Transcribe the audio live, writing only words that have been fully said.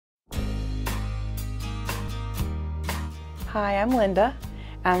Hi, I'm Linda.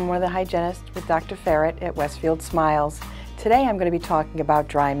 I'm one of the hygienists with Dr. Ferret at Westfield Smiles. Today I'm going to be talking about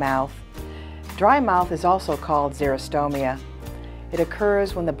dry mouth. Dry mouth is also called xerostomia. It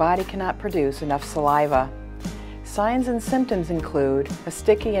occurs when the body cannot produce enough saliva. Signs and symptoms include a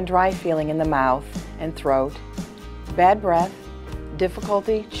sticky and dry feeling in the mouth and throat, bad breath,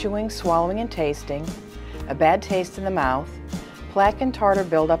 difficulty chewing, swallowing, and tasting, a bad taste in the mouth, plaque and tartar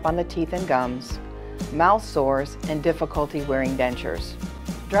buildup on the teeth and gums, mouth sores, and difficulty wearing dentures.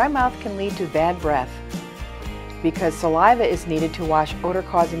 Dry mouth can lead to bad breath because saliva is needed to wash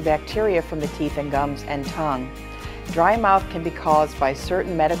odor-causing bacteria from the teeth and gums and tongue. Dry mouth can be caused by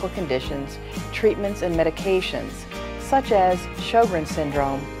certain medical conditions, treatments, and medications, such as Sjogren's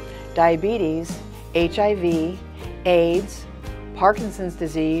syndrome, diabetes, HIV, AIDS, Parkinson's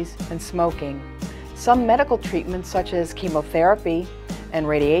disease, and smoking. Some medical treatments, such as chemotherapy and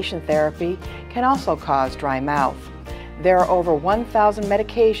radiation therapy, can also cause dry mouth. There are over 1,000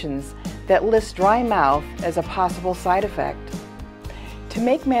 medications that list dry mouth as a possible side effect. To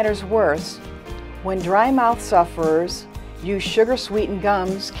make matters worse, when dry mouth sufferers use sugar-sweetened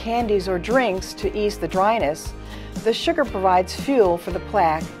gums, candies, or drinks to ease the dryness, the sugar provides fuel for the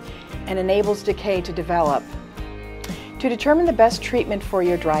plaque and enables decay to develop. To determine the best treatment for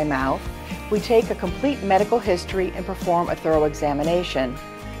your dry mouth, we take a complete medical history and perform a thorough examination.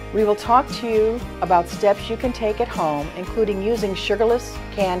 We will talk to you about steps you can take at home, including using sugarless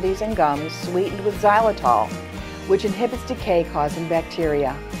candies and gums sweetened with xylitol, which inhibits decay-causing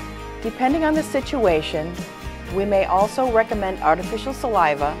bacteria. Depending on the situation, we may also recommend artificial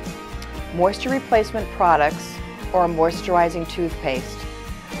saliva, moisture replacement products, or a moisturizing toothpaste.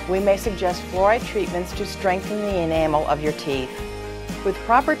 We may suggest fluoride treatments to strengthen the enamel of your teeth. With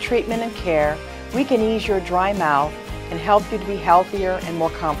proper treatment and care, we can ease your dry mouth and help you to be healthier and more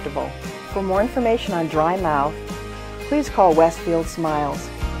comfortable. For more information on dry mouth, please call Westfield Smiles.